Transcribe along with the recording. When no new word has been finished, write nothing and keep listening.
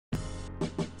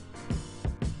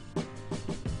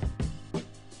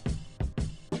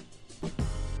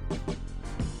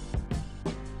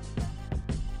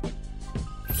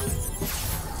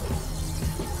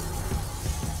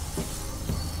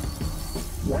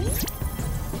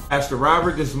Pastor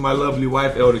Robert, this is my lovely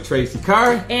wife, Elder Tracy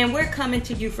Carr. And we're coming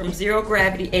to you from Zero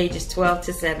Gravity, ages 12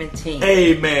 to 17.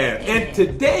 Amen. And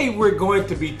today we're going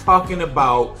to be talking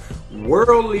about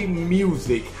worldly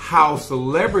music, how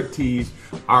celebrities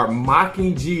are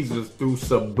mocking Jesus through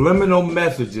subliminal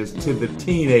messages to the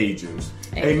teenagers.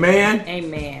 Amen.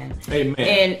 Amen.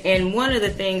 Amen. And one of the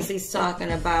things he's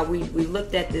talking about, we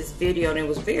looked at this video and it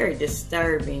was very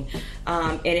disturbing.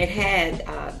 And it had,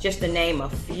 just to name a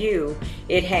few,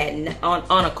 it had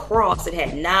on a cross, it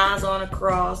had Nas on a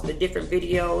cross, the different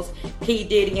videos, P.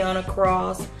 Diddy on a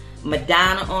cross,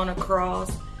 Madonna on a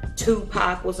cross,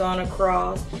 Tupac was on a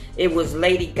cross. It was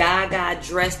Lady Gaga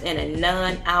dressed in a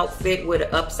nun outfit with an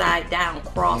upside down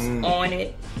cross on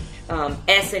it.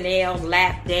 SNL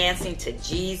lap dancing to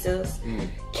Jesus.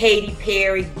 Katy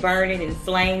Perry burning in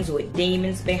flames with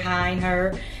demons behind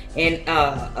her and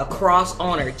a cross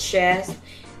on her chest.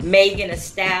 Megan Thee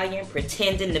Stallion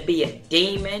pretending to be a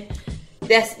demon.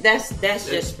 That's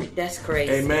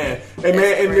crazy. Amen.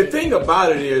 Amen. And the thing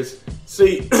about it is,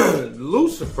 see,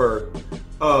 Lucifer,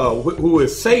 who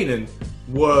is Satan,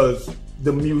 was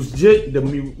the musician.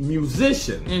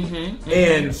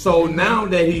 And so now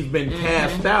that he's been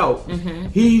cast out,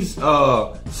 he's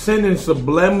sending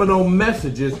subliminal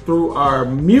messages through our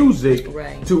music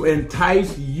to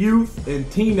entice youth and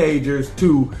teenagers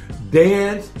to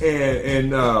dance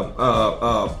and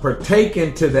partake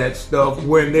into that stuff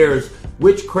when there's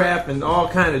witchcraft and all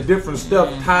kind of different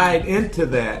stuff tied into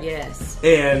that. Yes.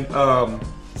 And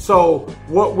so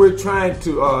what we're trying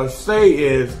to say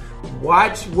is,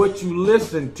 watch what you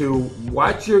listen to,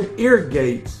 watch your ear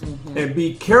gates, and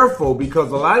be careful,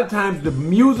 because a lot of times the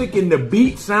music and the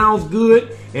beat sounds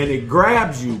good and it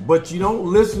grabs you, but you don't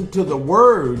listen to the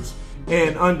words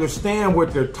and understand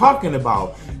what they're talking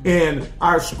about. And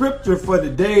our scripture for the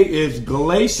day is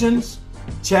Galatians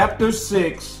chapter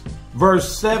 6,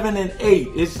 verse 7 and 8.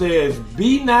 It says,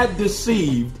 "Be not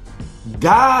deceived,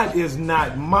 God is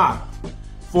not mocked.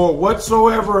 For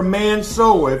whatsoever a man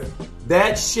soweth,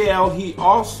 that shall he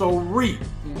also reap.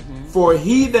 For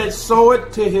he that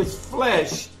soweth to his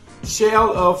flesh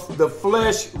shall of the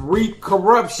flesh reap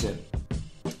corruption.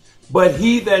 But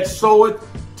he that soweth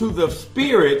to the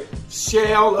Spirit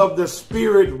shall of the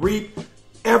Spirit reap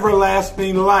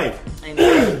everlasting life."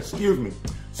 Amen. Excuse me.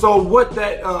 So what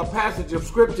that passage of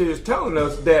scripture is telling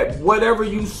us, that whatever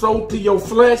you sow to your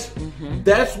flesh,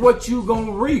 that's what you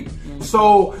gonna reap.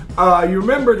 So you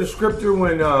remember the scripture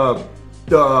when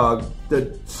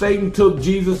the Satan took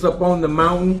Jesus up on the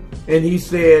mountain and he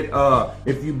said,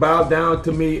 if you bow down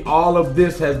to me, all of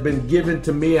this has been given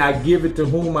to me. I give it to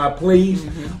whom I please.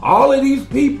 All of these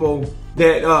people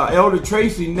that Elder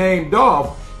Tracy named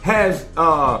off has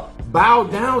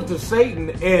bowed down to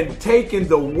Satan and taken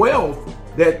the wealth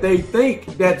that they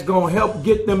think that's going to help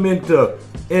get them into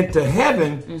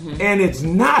heaven, and it's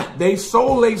not. They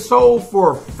sold their soul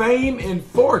for fame and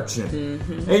fortune.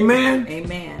 Amen.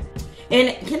 Amen.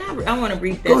 And I want to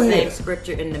read that same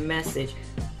scripture in the Message.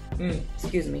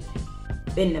 Excuse me.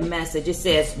 In the Message, it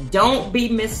says, "Don't be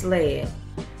misled.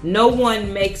 No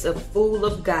one makes a fool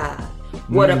of God.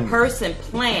 What a person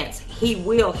plants, he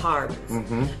will harvest.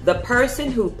 The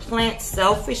person who plants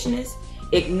selfishness,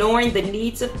 ignoring the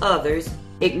needs of others,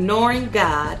 ignoring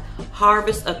God,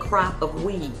 harvests a crop of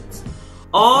weeds.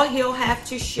 All he'll have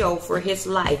to show for his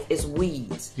life is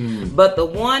weeds. But the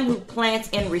one who plants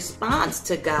in response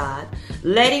to God,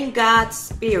 letting God's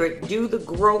Spirit do the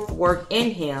growth work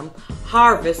in him,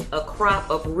 harvests a crop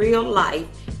of real life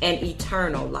and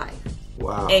eternal life."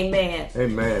 Wow. Amen.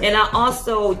 Amen. And I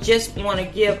also just want to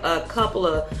give a couple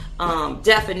of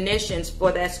definitions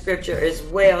for that scripture as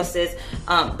well. It says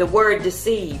the word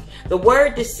deceive. The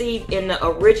word deceive in the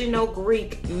original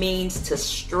Greek means to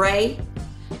stray,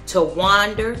 to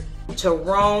wander, to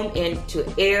roam into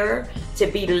error, to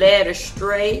be led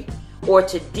astray, or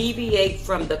to deviate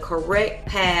from the correct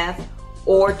path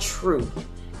or truth.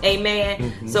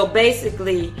 Amen. So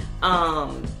basically,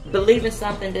 believing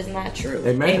something that's not true.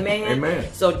 Amen. Amen. Amen.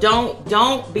 So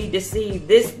don't be deceived.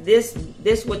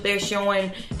 This what they're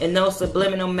showing in those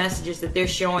subliminal messages that they're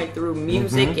showing through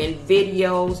music and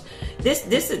videos.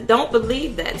 This don't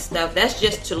believe that stuff. That's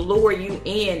just to lure you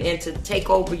in and to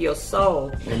take over your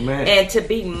soul. Amen. And to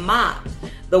be mocked.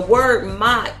 The word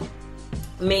mock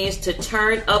means to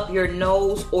turn up your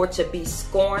nose or to be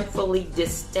scornfully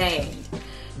disdained.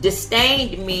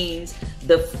 Disdained means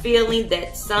the feeling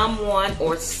that someone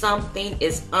or something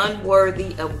is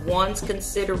unworthy of one's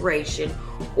consideration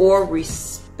or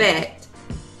respect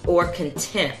or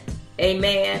contempt.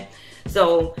 Amen.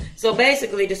 So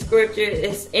basically, the scripture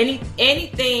is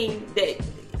anything that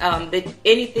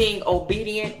anything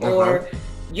obedient or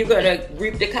you're going to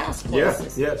reap the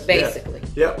consequences. Yes, basically.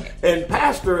 Yep. And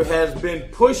Pastor has been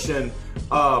pushing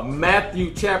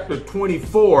Matthew chapter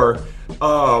 24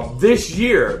 this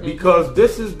year, because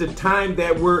this is the time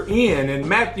that we're in. In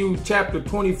Matthew chapter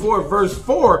 24 verse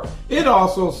 4, it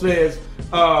also says,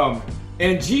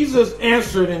 and Jesus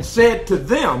answered and said to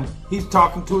them, he's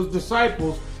talking to his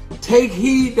disciples, take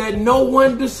heed that no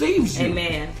one deceives you.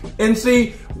 Amen. And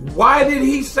see, why did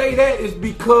he say that? Is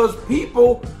because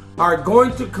people are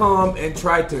going to come and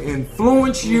try to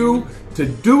influence you to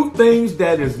do things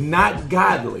that is not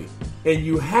godly. And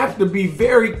you have to be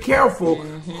very careful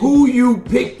who you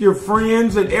pick your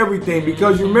friends and everything.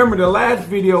 Because you remember the last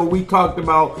video we talked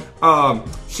about,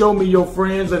 show me your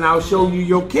friends and I'll show you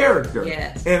your character.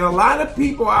 Yes. And a lot of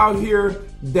people out here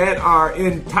that are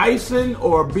enticing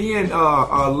or being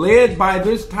led by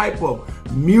this type of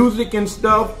music and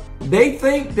stuff, they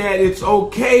think that it's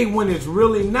okay when it's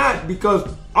really not, because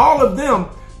all of them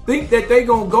think that they're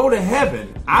going to go to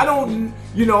heaven. I don't,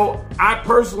 I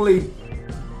personally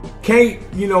can't,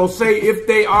 say if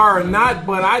they are or not,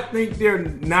 but I think they're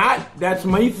not. That's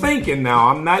me thinking now.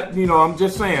 I'm not, I'm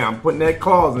just saying, I'm putting that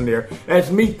clause in there. That's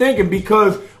me thinking,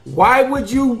 because why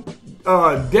would you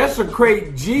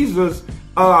desecrate Jesus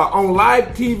on live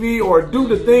TV or do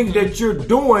the things that you're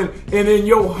doing, and in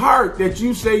your heart that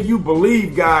you say you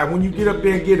believe God? When you get up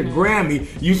there and get a Grammy,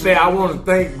 you say, I want to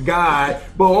thank God.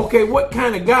 But okay, what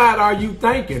kind of God are you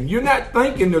thanking? You're not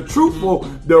thanking the truthful,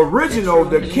 the original,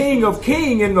 the King of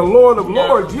Kings and the Lord of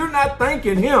Lords. You're not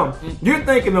thanking him. You're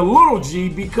thanking a little G,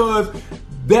 because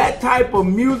that type of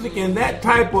music and that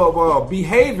type of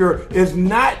behavior is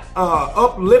not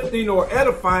uplifting or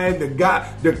edifying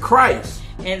the Christ.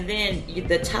 And then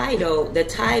the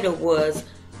title was,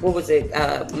 what was it?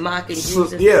 Mocking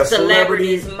Jesus. Yeah,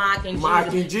 celebrities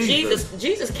mocking Jesus.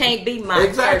 Jesus can't be mocked.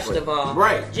 Exactly. First of all,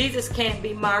 right? Jesus can't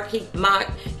be mocked.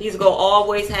 He's gonna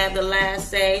always have the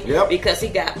last say. Yep. Because he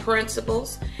got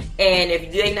principles, and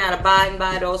if they're not abiding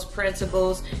by those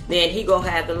principles, then he gonna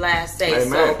have the last say.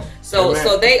 Amen. So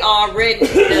they already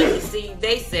deceive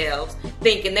themselves,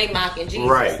 thinking they mocking Jesus.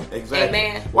 Right. Exactly.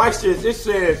 Amen. Watch this. It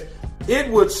says, it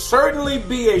would certainly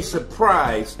be a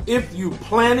surprise if you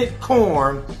planted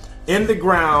corn in the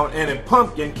ground and a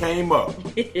pumpkin came up.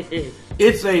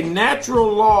 It's a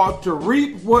natural law to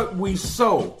reap what we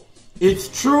sow.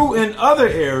 It's true in other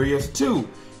areas too.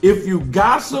 If you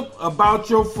gossip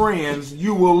about your friends,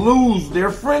 you will lose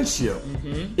their friendship.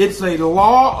 It's a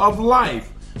law of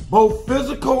life, both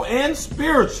physical and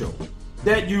spiritual,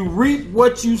 that you reap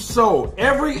what you sow.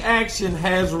 Every action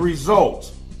has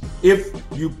results. If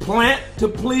you plant to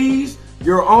please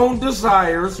your own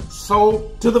desires, sow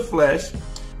to the flesh,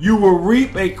 you will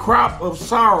reap a crop of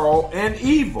sorrow and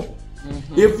evil.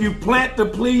 If you plant to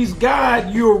please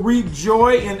God, you'll reap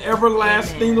joy and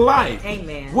everlasting life.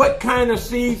 Amen. What kind of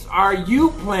seeds are you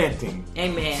planting?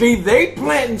 Amen. See, they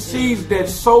planting seeds that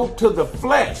sow to the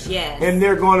flesh. Yes. And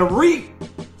they're going to reap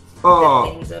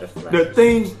the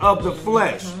things of the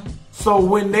flesh. So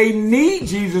when they need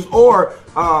Jesus, or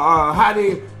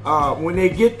when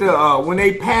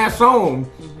they pass on,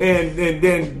 and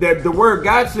then the word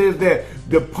God says that,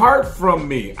 depart from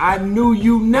me, I knew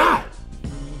you not.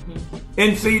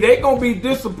 And see, they're gonna be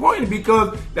disappointed,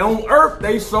 because on earth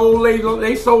they sold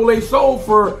their soul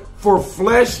for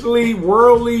fleshly,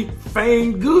 worldly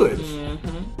fame goods.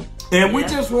 And we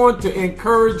just want to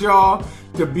encourage y'all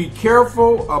to be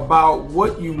careful about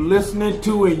what you listening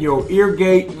to in your ear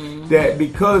gate. That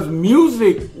because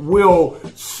music will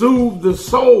soothe the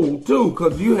soul too,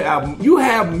 because you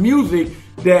have music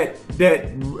that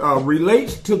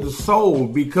relates to the soul,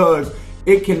 because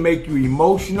it can make you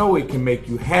emotional, it can make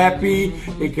you happy,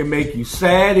 it can make you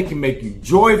sad, it can make you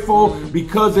joyful,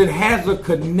 because it has a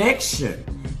connection.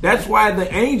 That's why the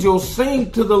angels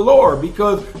sing to the Lord,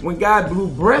 because when God blew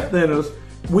breath in us,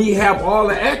 we have all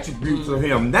the attributes of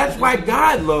him. That's why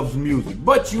God loves music.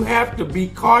 But you have to be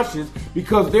cautious,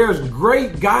 because there's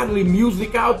great godly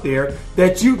music out there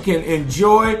that you can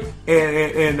enjoy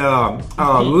and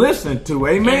listen to.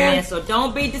 Amen. So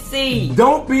don't be deceived.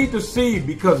 Don't be deceived,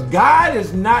 because God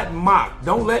is not mocked.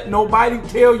 Don't let nobody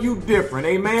tell you different.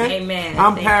 Amen. Amen.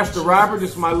 I'm Pastor Robert.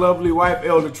 This is my lovely wife,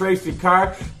 Elder Tracy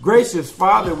Carr. Gracious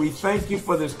Father, we thank you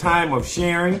for this time of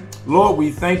sharing. Lord,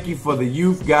 we thank you for the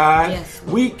youth, God. Yes.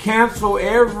 We cancel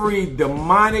every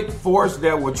demonic force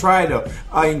that will try to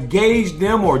engage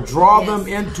them or draw them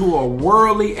into a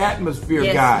worldly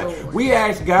atmosphere, God. Lord. We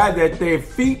ask, God, that their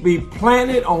feet be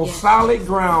planted on solid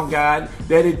ground, God,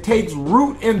 that it takes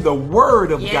root in the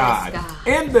Word of God.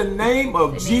 In the name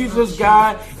of Jesus,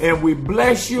 God, and we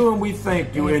bless you and we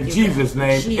thank you in Jesus'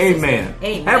 name. Amen.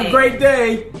 Have a great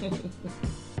day.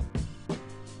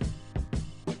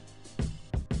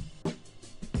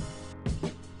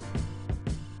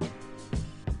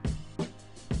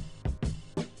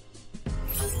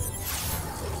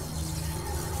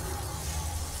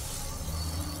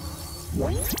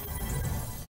 you.